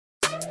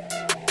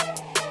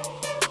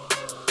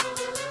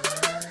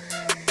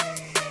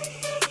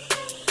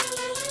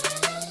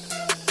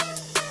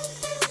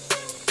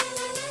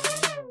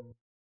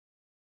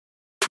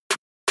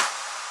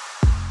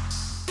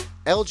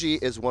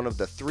LG is one of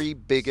the 3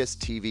 biggest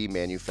TV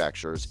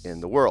manufacturers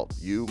in the world.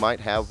 You might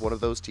have one of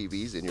those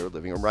TVs in your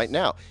living room right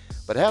now.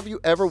 But have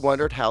you ever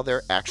wondered how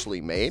they're actually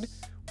made?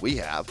 We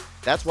have.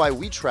 That's why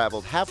we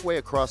traveled halfway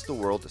across the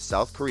world to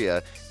South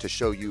Korea to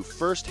show you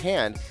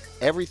firsthand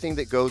everything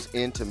that goes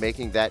into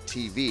making that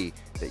TV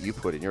that you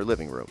put in your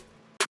living room.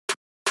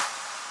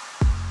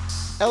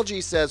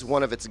 LG says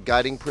one of its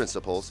guiding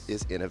principles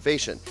is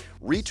innovation,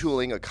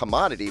 retooling a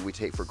commodity we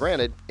take for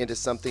granted into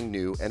something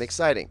new and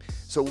exciting.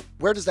 So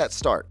where does that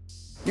start?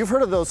 You've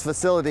heard of those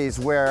facilities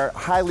where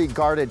highly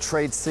guarded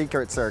trade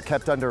secrets are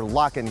kept under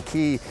lock and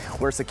key,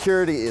 where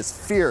security is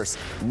fierce.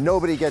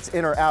 Nobody gets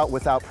in or out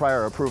without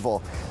prior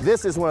approval.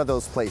 This is one of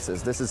those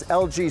places. This is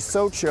LG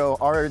Socho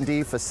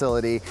R&D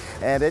facility,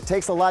 and it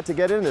takes a lot to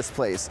get in this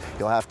place.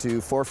 You'll have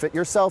to forfeit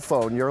your cell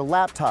phone, your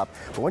laptop.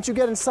 But once you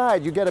get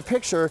inside, you get a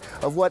picture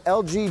of what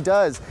LG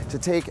does to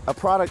take a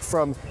product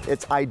from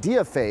its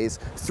idea phase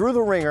through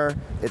the ringer.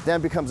 It then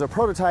becomes a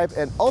prototype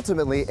and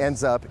ultimately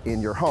ends up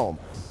in your home.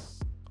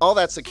 All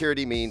that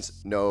security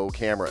means no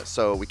cameras,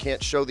 so we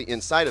can't show the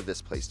inside of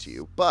this place to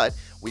you, but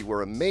we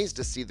were amazed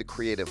to see the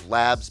creative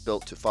labs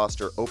built to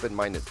foster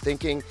open-minded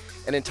thinking,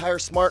 an entire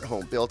smart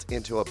home built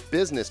into a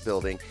business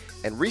building,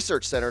 and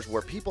research centers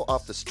where people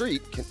off the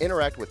street can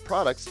interact with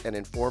products and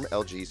inform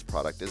LG's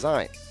product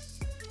design.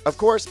 Of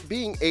course,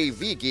 being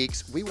AV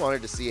geeks, we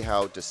wanted to see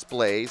how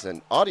displays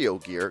and audio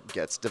gear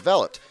gets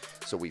developed.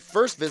 So we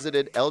first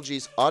visited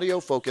LG's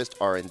audio-focused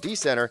R&D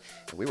center,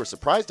 and we were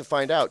surprised to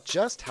find out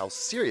just how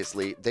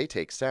seriously they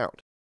take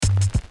sound.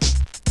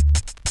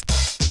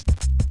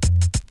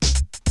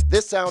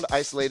 This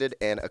sound-isolated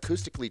and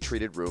acoustically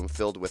treated room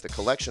filled with a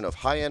collection of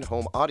high-end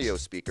home audio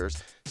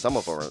speakers, some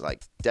of them are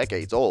like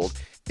decades old,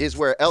 is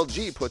where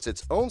LG puts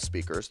its own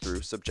speakers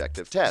through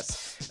subjective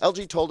tests.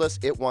 LG told us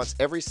it wants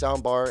every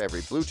soundbar,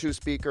 every Bluetooth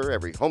speaker,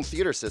 every home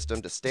theater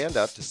system to stand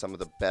up to some of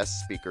the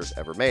best speakers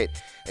ever made.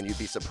 And you'd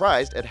be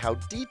surprised at how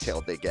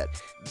detailed they get.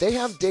 They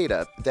have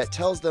data that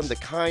tells them the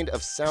kind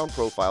of sound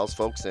profiles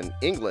folks in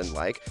England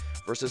like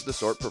versus the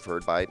sort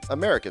preferred by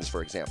Americans,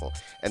 for example.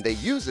 And they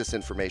use this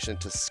information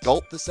to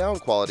sculpt the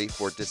sound quality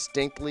for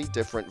distinctly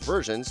different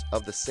versions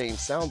of the same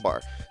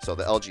soundbar. So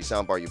the LG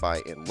soundbar you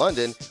buy in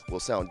London will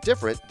sound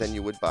different than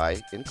you would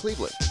buy in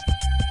Cleveland.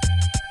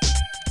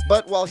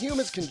 But while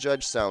humans can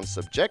judge sound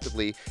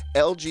subjectively,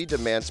 LG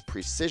demands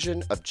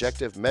precision,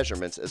 objective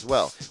measurements as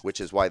well, which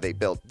is why they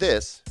built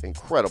this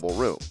incredible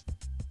room.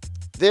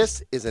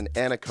 This is an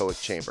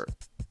anechoic chamber.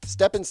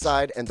 Step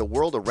inside and the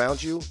world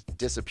around you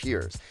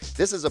disappears.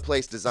 This is a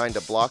place designed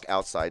to block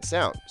outside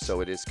sound,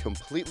 so it is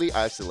completely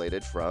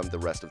isolated from the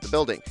rest of the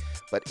building.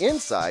 But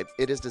inside,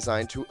 it is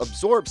designed to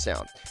absorb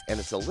sound, and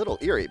it's a little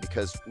eerie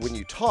because when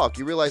you talk,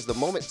 you realize the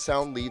moment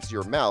sound leaves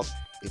your mouth,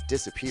 it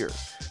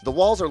disappears. The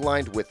walls are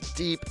lined with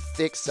deep,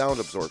 thick sound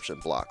absorption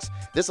blocks.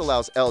 This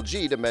allows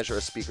LG to measure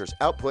a speaker's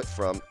output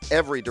from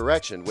every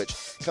direction, which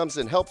comes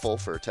in helpful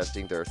for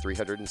testing their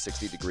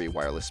 360-degree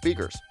wireless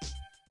speakers.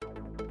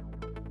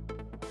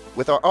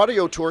 With our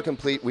audio tour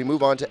complete, we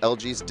move on to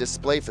LG's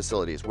display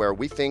facilities, where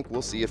we think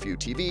we'll see a few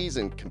TVs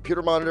and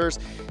computer monitors.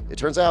 It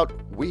turns out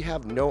we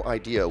have no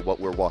idea what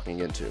we're walking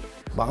into.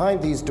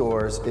 Behind these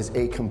doors is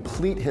a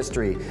complete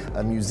history,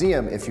 a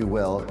museum, if you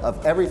will,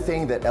 of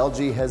everything that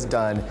LG has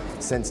done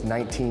since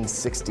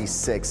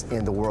 1966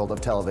 in the world of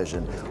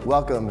television.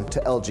 Welcome to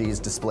LG's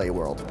display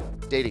world.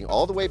 Dating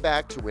all the way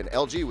back to when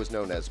LG was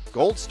known as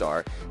Gold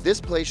Star, this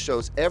place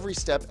shows every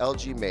step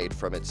LG made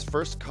from its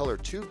first color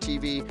tube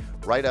TV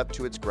right up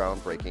to its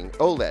groundbreaking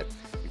OLED.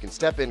 You can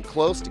step in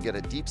close to get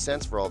a deep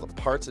sense for all the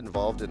parts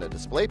involved in a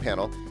display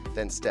panel,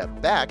 then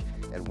step back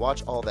and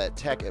watch all that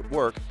tech at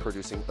work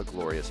producing a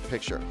glorious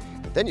picture.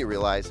 And then you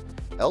realize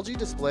LG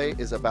Display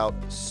is about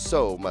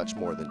so much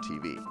more than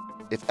TV.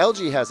 If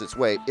LG has its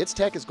way, its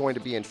tech is going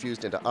to be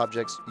infused into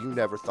objects you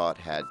never thought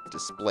had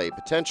display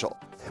potential.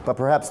 But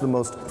perhaps the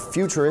most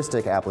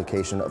futuristic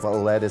application of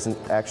OLED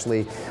isn't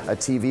actually a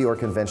TV or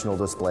conventional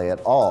display at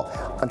all.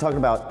 I'm talking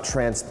about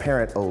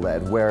transparent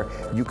OLED, where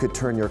you could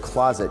turn your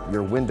closet,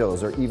 your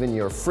windows, or even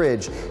your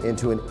fridge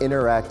into an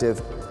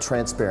interactive,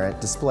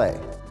 transparent display.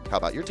 How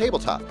about your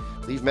tabletop?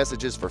 Leave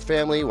messages for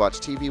family, watch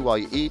TV while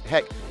you eat,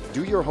 heck,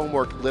 do your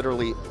homework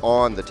literally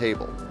on the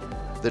table.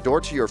 The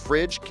door to your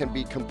fridge can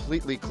be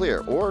completely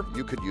clear, or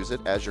you could use it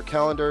as your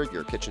calendar,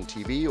 your kitchen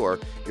TV, or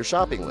your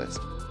shopping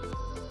list.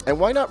 And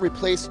why not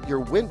replace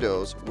your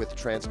windows with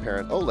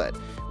transparent OLED?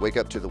 Wake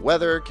up to the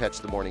weather,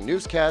 catch the morning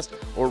newscast,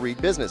 or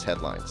read business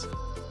headlines.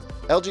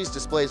 LG's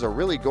displays are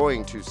really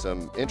going to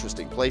some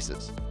interesting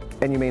places.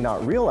 And you may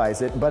not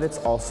realize it, but it's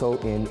also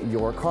in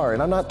your car.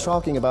 And I'm not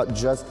talking about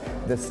just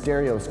the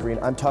stereo screen,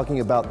 I'm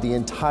talking about the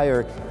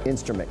entire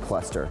instrument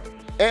cluster.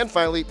 And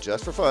finally,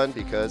 just for fun,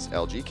 because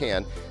LG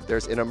can,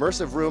 there's an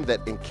immersive room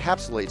that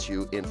encapsulates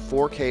you in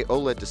 4K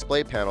OLED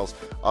display panels,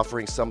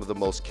 offering some of the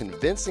most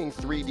convincing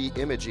 3D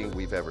imaging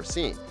we've ever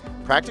seen.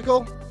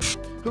 Practical?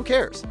 Who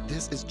cares?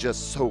 This is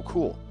just so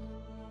cool.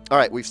 All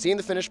right, we've seen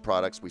the finished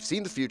products, we've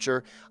seen the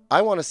future.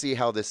 I want to see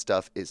how this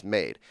stuff is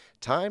made.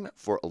 Time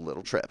for a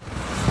little trip.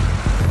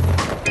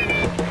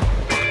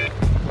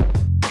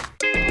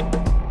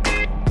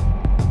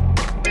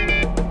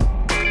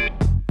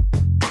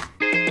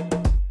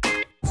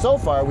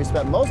 far, we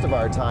spent most of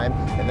our time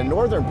in the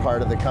northern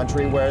part of the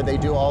country where they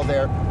do all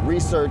their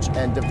research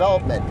and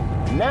development.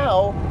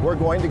 Now we're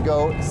going to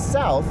go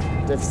south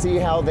to see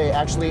how they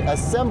actually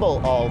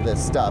assemble all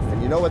this stuff.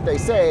 And you know what they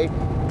say,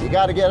 you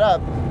got to get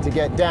up to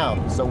get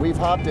down. So we've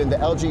hopped in the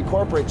LG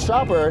corporate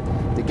chopper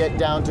to get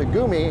down to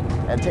Gumi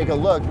and take a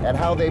look at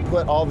how they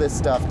put all this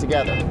stuff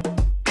together.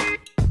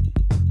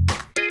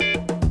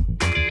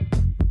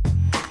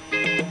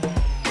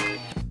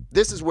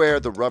 This is where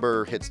the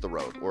rubber hits the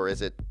road, or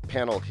is it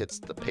panel hits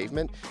the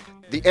pavement?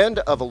 The end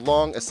of a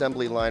long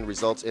assembly line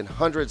results in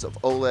hundreds of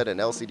OLED and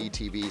LCD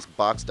TVs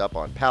boxed up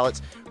on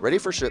pallets, ready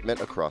for shipment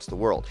across the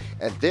world.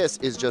 And this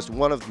is just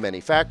one of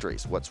many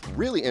factories. What's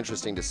really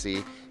interesting to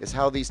see is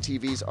how these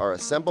TVs are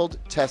assembled,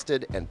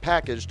 tested, and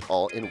packaged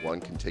all in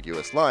one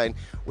contiguous line,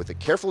 with a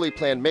carefully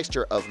planned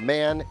mixture of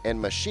man and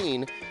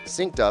machine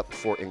synced up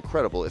for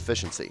incredible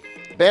efficiency.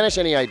 Banish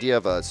any idea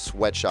of a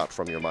sweatshop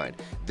from your mind.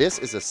 This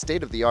is a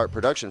state-of-the-art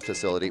production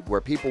facility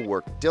where people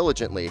work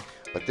diligently,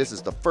 but this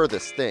is the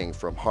furthest thing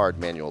from hard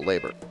manual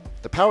labor.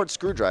 The powered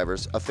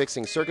screwdrivers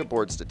affixing circuit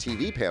boards to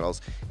TV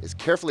panels is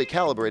carefully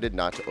calibrated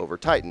not to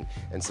over-tighten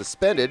and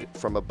suspended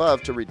from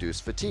above to reduce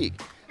fatigue.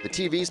 The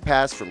TVs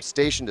pass from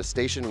station to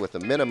station with a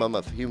minimum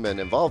of human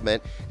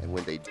involvement, and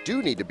when they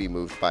do need to be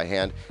moved by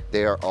hand,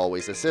 they are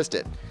always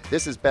assisted.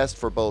 This is best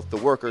for both the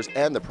workers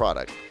and the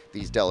product.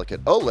 These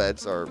delicate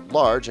OLEDs are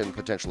large and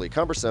potentially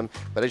cumbersome,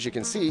 but as you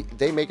can see,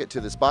 they make it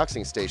to this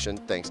boxing station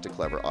thanks to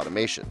clever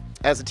automation.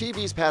 As the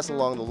TVs pass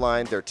along the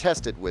line, they're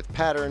tested with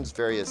patterns,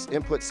 various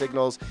input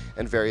signals,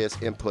 and various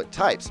input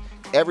types.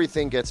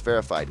 Everything gets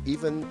verified,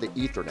 even the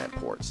Ethernet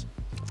ports.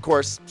 Of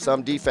course,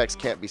 some defects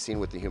can't be seen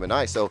with the human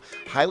eye, so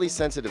highly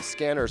sensitive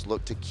scanners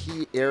look to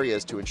key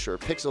areas to ensure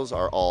pixels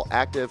are all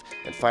active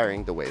and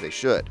firing the way they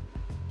should.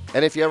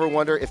 And if you ever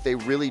wonder if they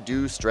really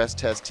do stress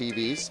test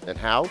TVs and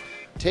how,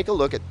 take a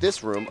look at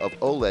this room of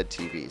OLED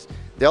TVs.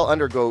 They'll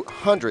undergo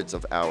hundreds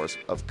of hours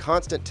of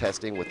constant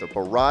testing with a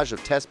barrage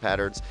of test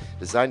patterns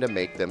designed to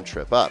make them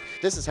trip up.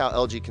 This is how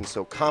LG can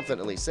so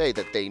confidently say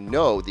that they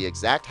know the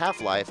exact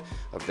half-life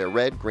of their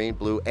red, green,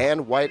 blue,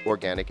 and white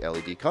organic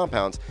LED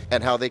compounds,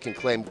 and how they can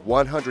claim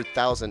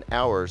 100,000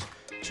 hours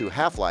to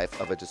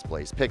half-life of a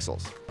display's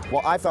pixels.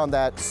 Well, I found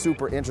that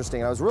super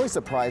interesting. I was really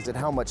surprised at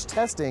how much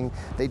testing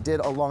they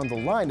did along the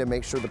line to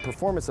make sure the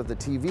performance of the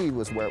TV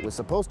was where it was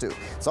supposed to.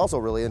 It's also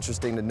really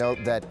interesting to note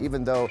that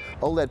even though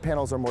OLED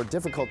panels are more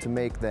difficult to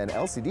make than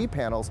LCD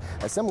panels,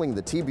 assembling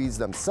the TVs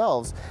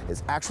themselves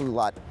is actually a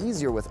lot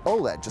easier with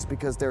OLED just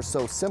because they're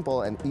so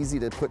simple and easy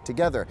to put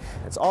together.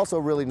 It's also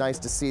really nice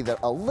to see that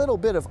a little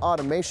bit of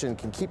automation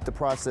can keep the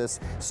process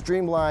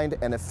streamlined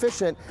and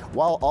efficient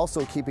while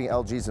also keeping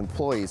LG's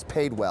employees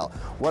paid well.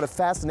 What a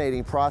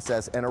fascinating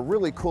process and a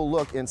really cool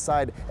look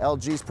inside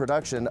LG's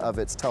production of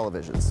its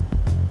televisions.